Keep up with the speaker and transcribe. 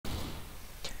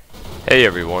Hey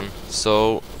everyone,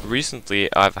 so recently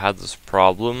I've had this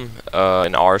problem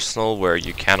in Arsenal where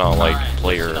you cannot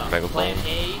play your megaphone.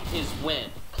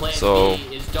 So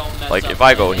if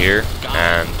I go here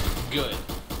and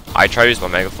I try to use my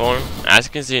megaphone, as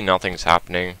you can see nothing's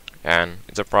happening and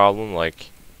it's a problem.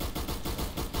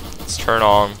 It's turned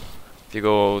on. If you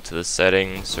go to the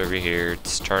settings over here,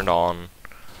 it's turned on.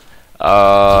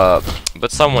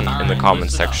 But someone in the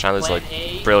comments section had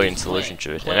this brilliant solution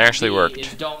to it, and it actually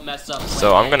worked.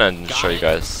 So I'm gonna show you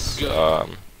guys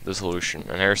the solution,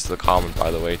 and here's the comment,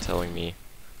 by the way, telling me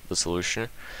the solution.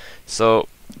 So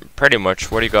pretty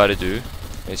much what you gotta do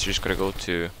is you're just gonna go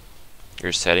to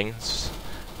your settings,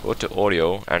 go to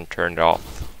audio and turn it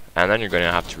off, and then you're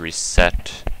gonna have to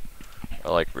reset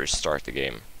or restart the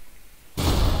game.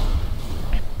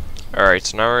 Alright,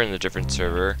 so now we're in a different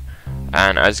server.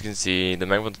 And as you can see, the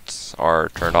megaphones are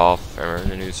turned off, and we're in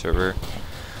the new server.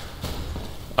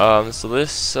 So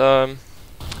this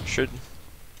should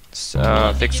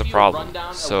fix the problem.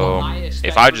 So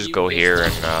if I just go here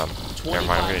and never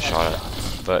mind, I'm getting shot at.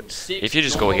 But if you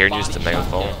just go here and use the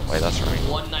megaphone, that's for me,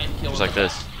 just like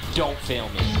this, don't fail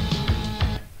me.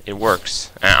 It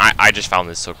works. And I just found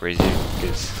this so crazy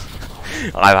because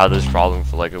I've had this problem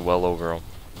for well over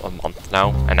a month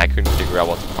now, and I couldn't figure out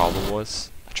what the problem was.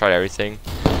 I tried everything,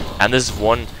 and this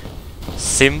one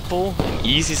simple and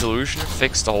easy solution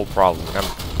fixed the whole problem. I'm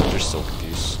just so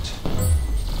confused,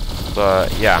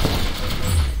 but yeah,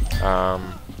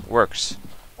 works.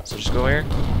 So just go here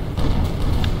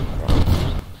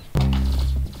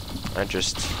and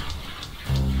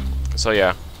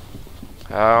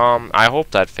I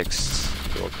hope that fixed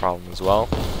the old problem as well.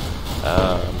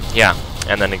 Yeah,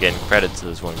 and then again, credit to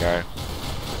this one guy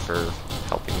for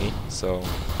helping me. So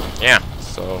yeah,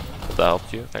 so hope that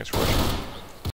helped you. Thanks for watching.